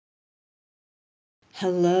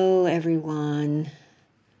Hello, everyone.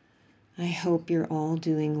 I hope you're all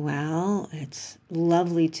doing well. It's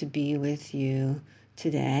lovely to be with you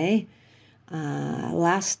today.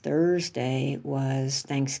 Last Thursday was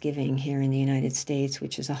Thanksgiving here in the United States,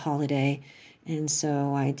 which is a holiday. And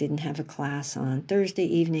so I didn't have a class on Thursday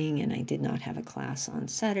evening, and I did not have a class on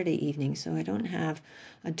Saturday evening. So I don't have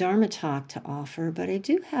a Dharma talk to offer, but I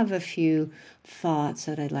do have a few thoughts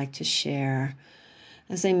that I'd like to share.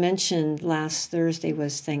 As I mentioned, last Thursday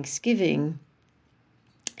was Thanksgiving,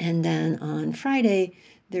 and then on Friday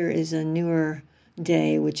there is a newer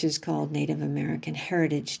day which is called Native American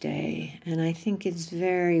Heritage Day, and I think it's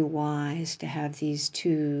very wise to have these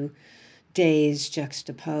two days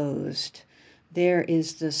juxtaposed. There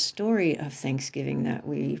is the story of Thanksgiving that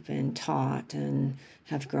we've been taught and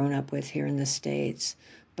have grown up with here in the States,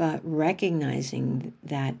 but recognizing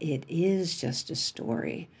that it is just a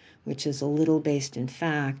story, which is a little based in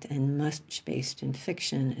fact and much based in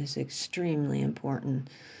fiction, is extremely important.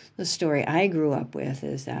 The story I grew up with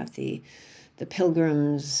is that the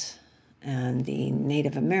Pilgrims and the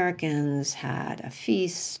Native Americans had a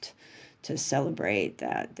feast to celebrate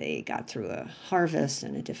that they got through a harvest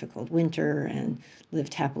and a difficult winter and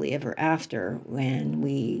lived happily ever after, when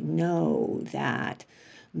we know that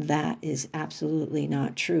that is absolutely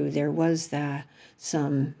not true. There was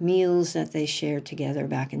some meals that they shared together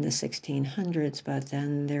back in the 1600s, but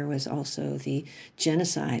then there was also the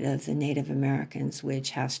genocide of the Native Americans,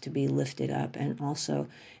 which has to be lifted up and also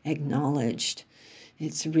acknowledged.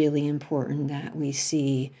 It's really important that we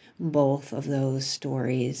see both of those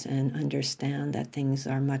stories and understand that things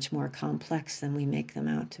are much more complex than we make them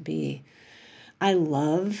out to be. I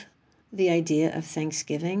love the idea of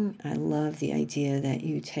Thanksgiving. I love the idea that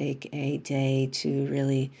you take a day to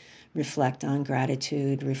really reflect on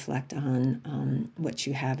gratitude, reflect on what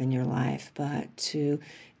you have in your life, but to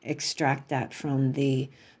extract that from the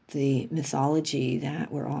mythology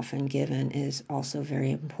that we're often given is also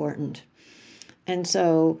very important. And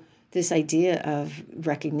so this idea of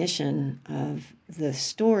recognition of the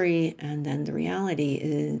story and then the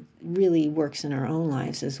reality really works in our own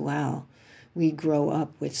lives as well. We grow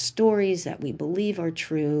up with stories that we believe are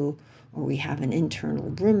true, or we have an internal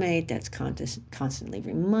roommate that's constantly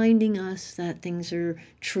reminding us that things are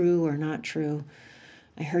true or not true.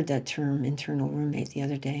 I heard that term, internal roommate, the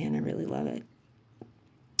other day, and I really love it.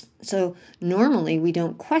 So normally we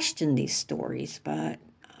don't question these stories, but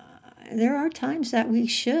there are times that we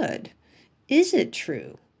should. Is it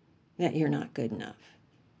true that you're not good enough?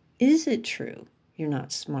 Is it true you're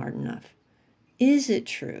not smart enough? Is it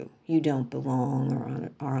true you don't belong or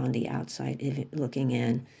are on the outside looking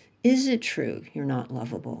in? Is it true you're not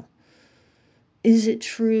lovable? Is it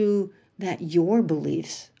true that your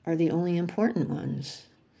beliefs are the only important ones?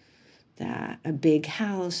 That a big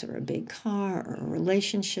house or a big car or a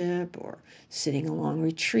relationship or sitting a long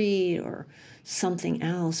retreat or something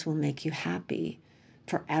else will make you happy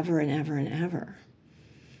forever and ever and ever.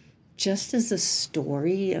 Just as the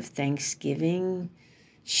story of Thanksgiving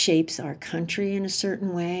shapes our country in a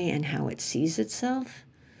certain way and how it sees itself,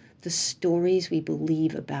 the stories we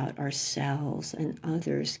believe about ourselves and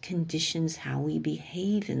others conditions how we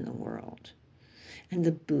behave in the world. And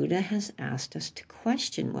the Buddha has asked us to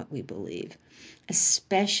question what we believe,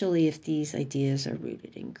 especially if these ideas are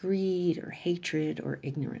rooted in greed or hatred or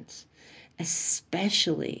ignorance,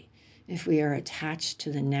 especially if we are attached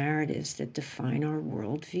to the narratives that define our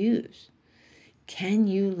worldviews. Can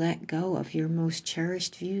you let go of your most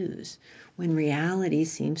cherished views when reality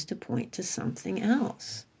seems to point to something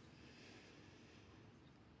else?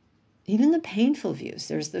 Even the painful views.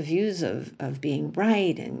 There's the views of being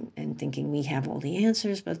right and thinking we have all the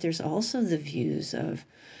answers, but there's also the views of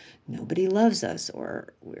nobody loves us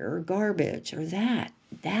or we're garbage or that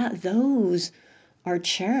those are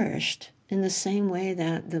cherished in the same way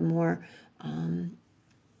that the more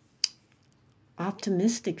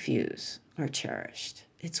optimistic views are cherished.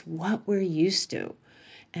 It's what we're used to.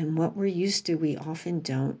 And what we're used to, we often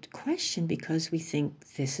don't question because we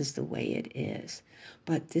think this is the way it is.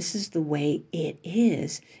 But this is the way it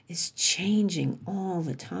is changing all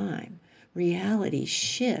the time. Reality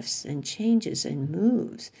shifts and changes and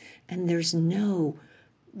moves. And there's no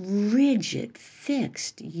rigid,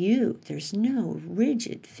 fixed you. There's no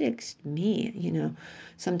rigid, fixed me.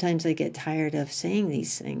 Sometimes I get tired of saying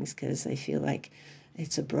these things because I feel like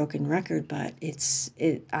it's a broken record, but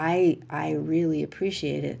I really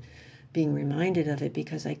appreciate it, being reminded of it,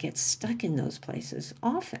 because I get stuck in those places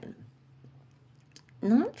often.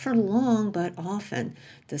 Not for long, but often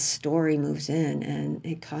the story moves in and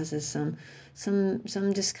it causes some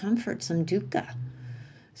discomfort, some dukkha.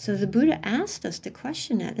 So the Buddha asked us to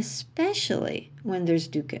question that, especially when there's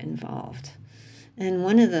dukkha involved. And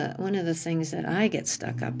one of the things that I get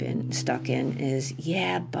stuck in is,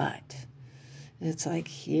 yeah, but. It's like,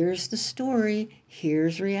 here's the story,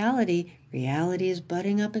 here's reality. Reality is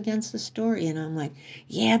butting up against the story. And I'm like,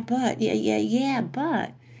 yeah, but, yeah,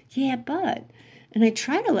 but. And I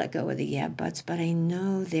try to let go of the yeah, buts, but I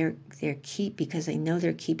know because I know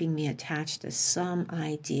they're keeping me attached to some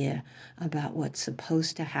idea about what's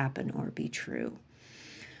supposed to happen or be true.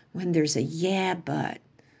 When there's a yeah, but,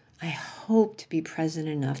 I hope to be present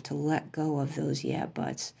enough to let go of those yeah,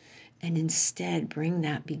 buts and instead bring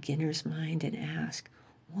that beginner's mind and ask,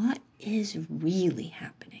 what is really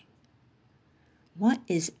happening? What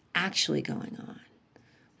is actually going on?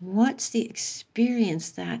 What's the experience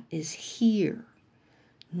that is here,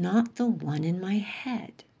 not the one in my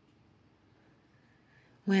head?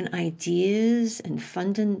 When ideas and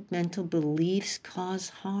fundamental beliefs cause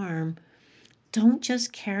harm, don't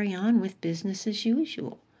just carry on with business as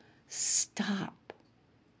usual. Stop,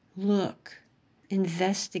 look,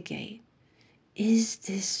 investigate. Is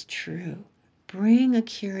this true? Bring a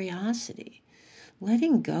curiosity.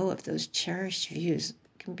 Letting go of those cherished views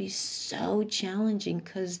can be so challenging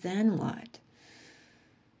because then what?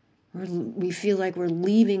 We feel like we're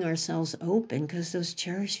leaving ourselves open because those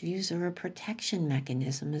cherished views are a protection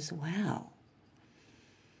mechanism as well.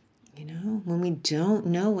 You know, when we don't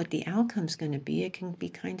know what the outcome's going to be, it can be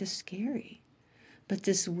kind of scary. But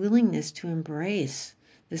this willingness to embrace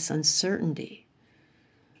this uncertainty,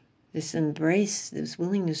 this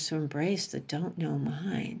willingness to embrace the don't know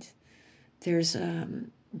mind, there's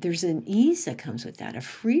an ease that comes with that, a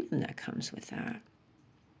freedom that comes with that,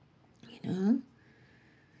 you know?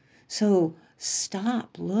 So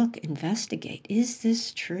stop, look, investigate. Is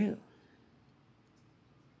this true?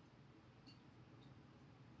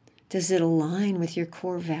 Does it align with your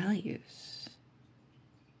core values?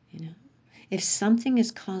 You know, if something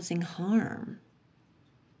is causing harm,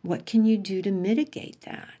 what can you do to mitigate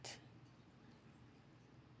that?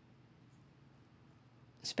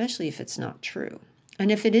 Especially if it's not true. And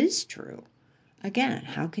if it is true, again,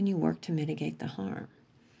 how can you work to mitigate the harm?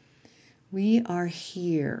 We are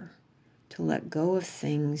here to let go of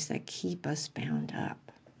things that keep us bound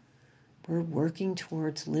up. We're working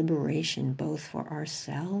towards liberation both for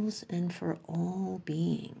ourselves and for all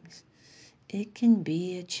beings. It can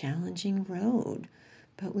be a challenging road,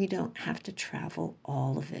 but we don't have to travel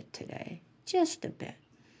all of it today, just a bit.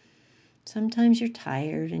 Sometimes you're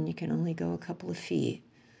tired and you can only go a couple of feet.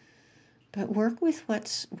 But work with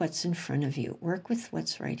what's in front of you. Work with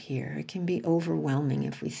what's right here. It can be overwhelming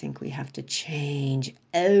if we think we have to change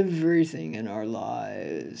everything in our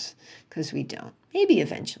lives, because we don't. Maybe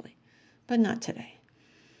eventually, but not today.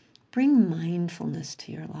 Bring mindfulness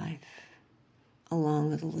to your life,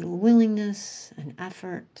 along with a little willingness and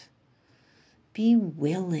effort. Be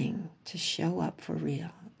willing to show up for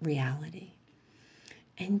reality.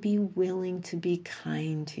 And be willing to be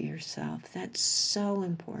kind to yourself. That's so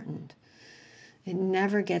important. It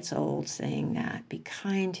never gets old saying that. Be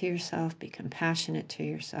kind to yourself. Be compassionate to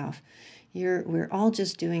yourself. We're all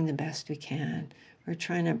just doing the best we can. We're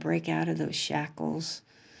trying to break out of those shackles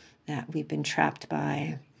that we've been trapped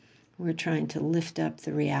by. We're trying to lift up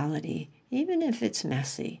the reality, even if it's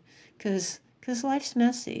messy, because life's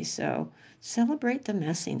messy. So celebrate the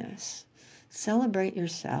messiness. Celebrate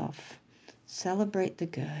yourself. Celebrate the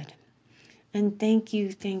good. And thank you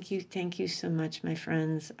so much, my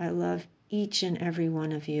friends. I love each and every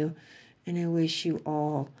one of you, and I wish you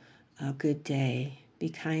all a good day. Be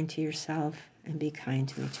kind to yourself and be kind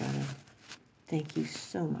to each other. Thank you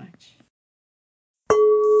so much.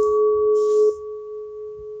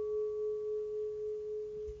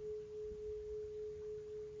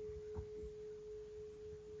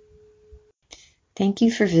 Thank you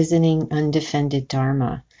for visiting Undefended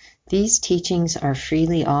Dharma. These teachings are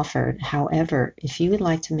freely offered. However, if you would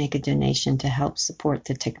like to make a donation to help support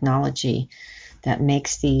the technology that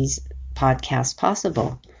makes these podcasts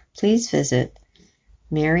possible, please visit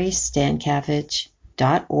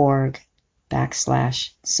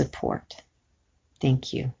marystankovich.org/support.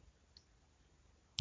 Thank you.